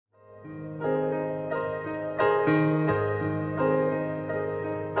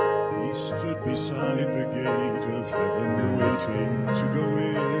outside the gate of heaven waiting to go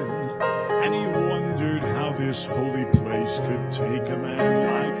in. And he wondered how this holy place could take a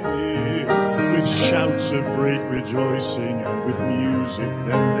man like him. With shouts of great rejoicing and with music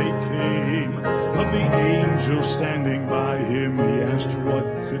then they came. Of the angels standing by him he asked what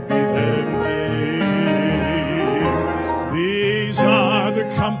could be their name. These are the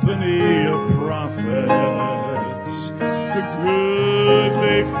company of prophets, the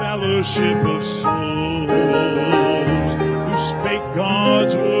goodly fellowship of souls, who spake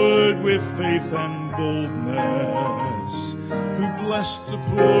God's word with faith and boldness, who blessed the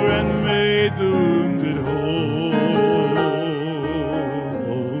poor and made the wounded whole.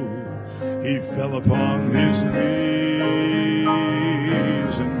 He fell upon his knees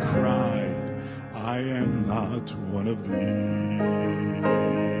and cried, I am not one of these.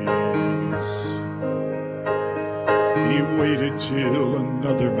 He waited till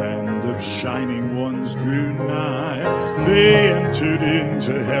another band of shining ones drew nigh. They entered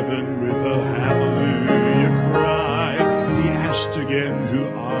into heaven with a hallelujah cry. He asked again, who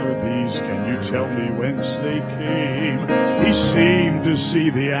are these? Can you tell me whence they came? He seemed to see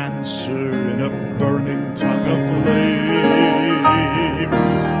the answer in a burning tongue of flame.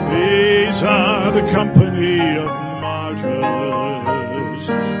 These are the company of martyrs,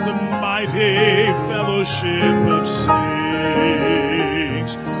 the mighty fellowship of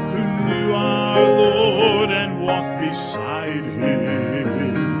saints, who knew our Lord and walked beside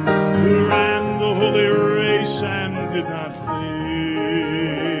him, who ran the holy race and did not faint.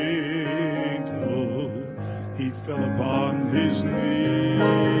 Oh, he fell upon his knees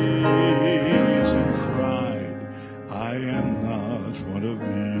and cried, I am not one of these.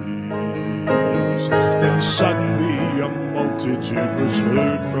 Then suddenly a multitude was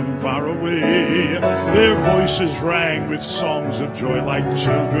heard from far away. Their voices rang with songs of joy like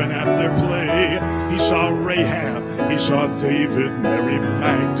children at their play. He saw Rahab, he saw David, Mary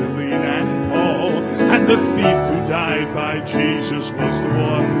Magdalene, and Paul. And the thief who died by Jesus was the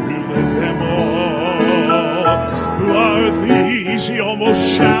one who led them all. Who are these? He almost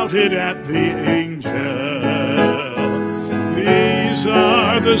shouted at the angel. These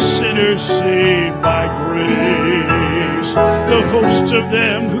are the sinners saved by grace, the host of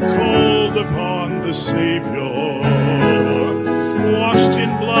them who called upon the Savior, washed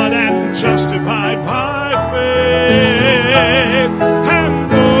in blood and justified by faith. And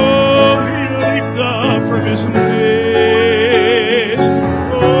though he leaped up from his knees,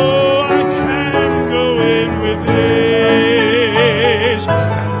 oh, I can go in with these,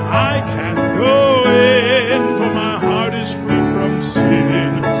 and I can go in, for my heart is free from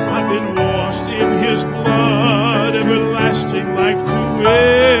sin. I've been washed in his blood, everlasting life to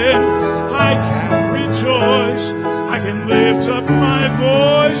win. I can rejoice, I can lift up my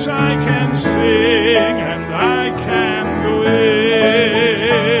voice, I can